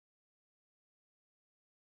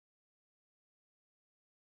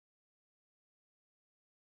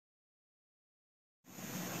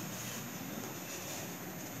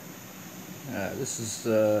This is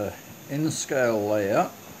the in-scale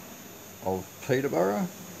layout of Peterborough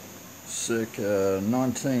circa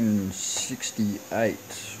 1968,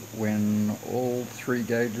 when all 3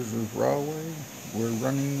 gauges of railway were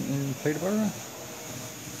running in Peterborough.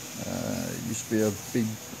 It used to be a big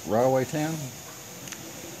railway town.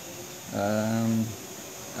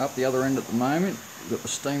 Up the other end at the moment, we've got the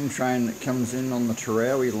steam train that comes in on the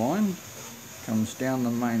Torawi line, comes down the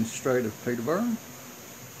main street of Peterborough,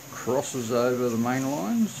 crosses over the main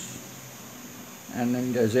lines, and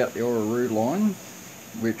then goes out the Orroroo line,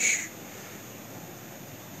 which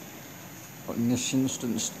in this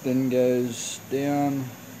instance then goes down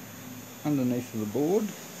underneath of the board,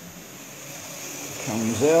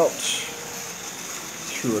 comes out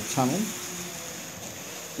through a tunnel.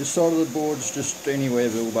 This side of the board's just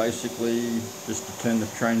anywhereville, basically, just to turn the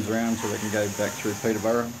trains around so they can go back through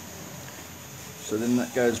Peterborough. So then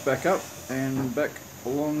that goes back up and back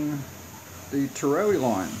along the Torawi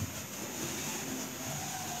line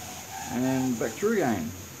and back through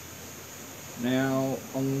again. Now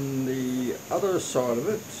on the other side of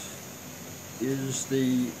it is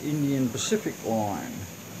the Indian Pacific line,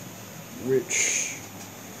 which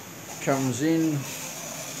comes in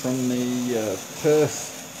from the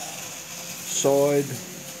Perth side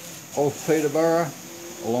of Peterborough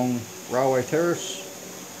along Railway Terrace,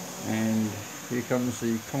 and here comes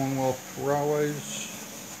the Commonwealth Railways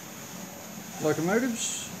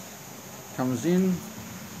locomotives, comes in,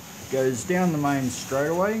 goes down the main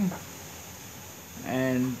straightaway,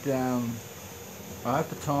 and I have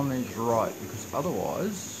to time these right, because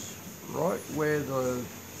otherwise, right where the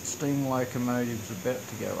steam locomotive's about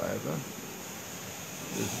to go over,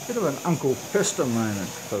 there's a bit of an Uncle Fester moment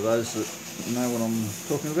for those that know what I'm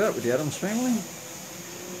talking about with the Adams family,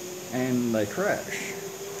 and they crash.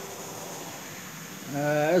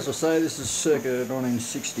 As I say, this is circa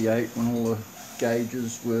 1968 when all the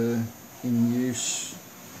gauges were in use.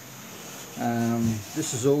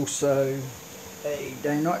 This is also a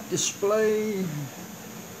day-night display.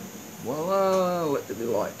 Voila, let there be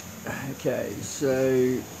light. Okay,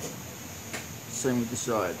 so same with this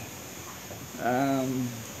side.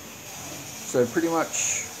 So pretty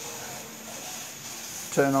much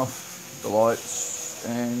turn off the lights,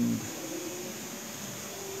 and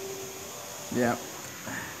yeah,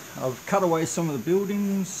 I've cut away some of the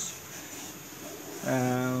buildings.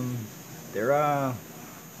 There are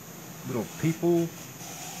little people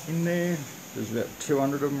in there. There's about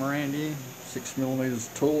 200 of them around here, 6mm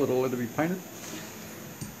tall, that'll let it be painted.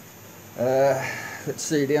 Let's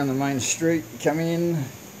see, down the main street, you come in,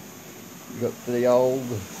 you've got the old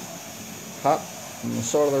hut on the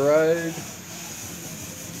side of the road.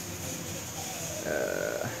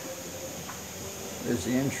 There's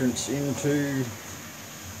the entrance into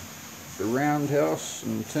the roundhouse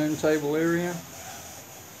and turntable area.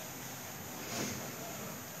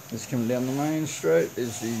 It's coming down the main street.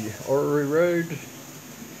 There's the Orroroo Road.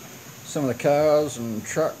 Some of the cars and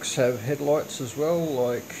trucks have headlights as well,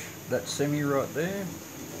 like that semi right there.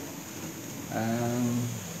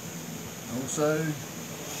 Also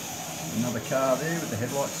another car there with the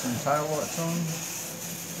headlights and tail lights on.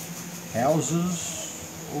 Houses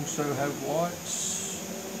also have lights.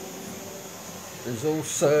 There's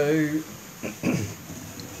also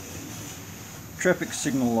traffic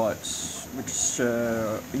signal lights, which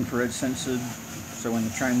are infrared censored, so when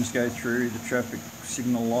the trains go through, the traffic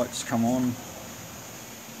signal lights come on.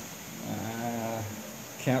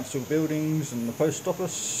 Council buildings and the post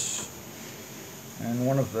office, and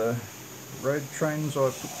one of the road trains I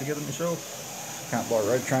put together myself. Can't buy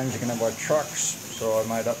road trains, you can buy trucks, so I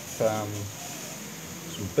made up some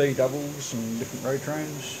B doubles and different road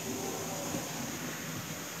trains.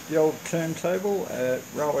 The old turntable at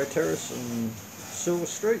Railway Terrace and Silver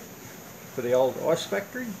Street for the old ice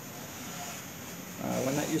factory,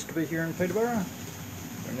 when that used to be here in Peterborough,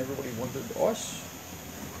 when everybody wanted ice.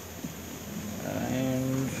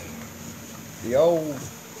 And the old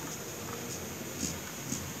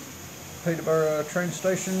Peterborough train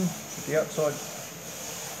station with the outside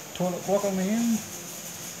toilet block on the end.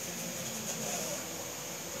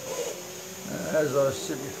 As I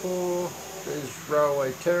said before, there's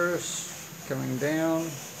Railway Terrace coming down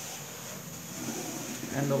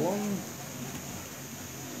and along.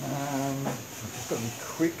 I've just got to be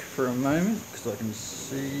quick for a moment because I can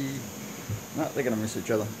see. No, they're going to miss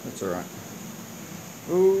each other. That's alright.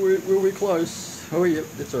 We'll be close. Oh, yep,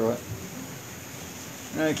 that's alright.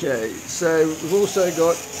 Okay, so we've also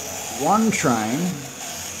got one train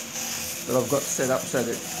that I've got set up so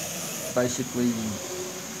that basically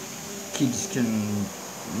kids can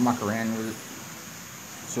muck around with it,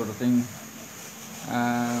 sort of thing.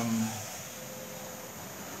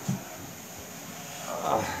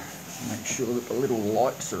 Make sure that the little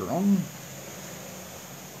lights are on.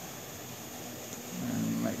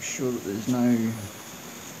 And make sure that there's no...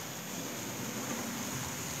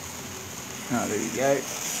 Oh, there you go.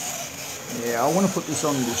 Yeah, I want to put this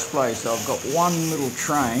on display, so I've got one little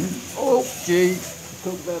train. Oh, gee.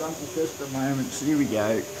 Talk about unprofessional moments. Here we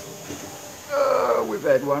go. Oh, we've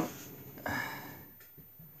had one.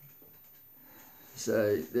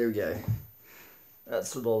 So, there we go.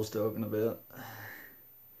 That's what I was talking about.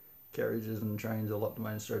 Carriages and trains all up the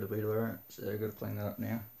main street of Peterborough. So, I've got to clean that up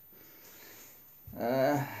now.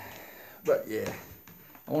 But, yeah.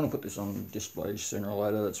 I want to put this on display sooner or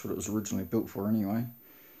later. That's what it was originally built for anyway.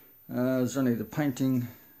 There's only the painting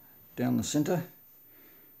down the centre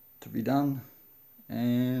to be done,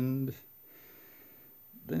 and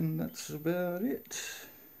then that's about it.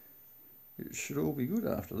 It should all be good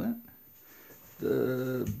after that.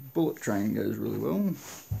 The bullet train goes really well,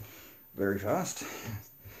 very fast,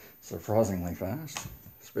 surprisingly fast,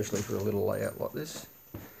 especially for a little layout like this.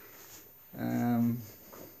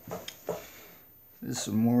 There's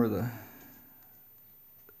some more of the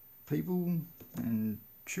people and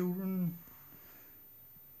children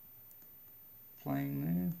playing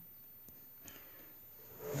there.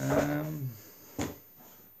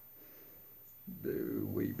 A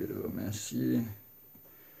wee bit of a mess here.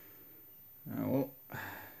 Oh well,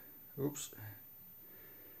 oops.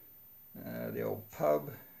 The old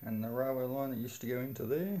pub and the railway line that used to go into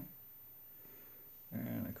there.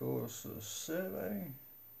 And of course the survey.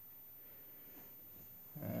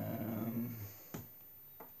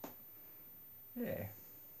 Yeah.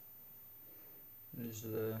 There's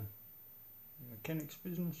the mechanics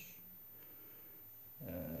business,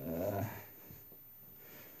 and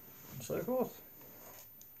so forth.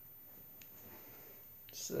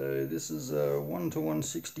 So this is a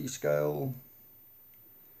 1:160 scale,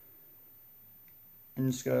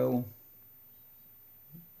 in scale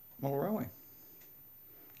model railway.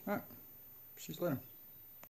 Alright, see you later.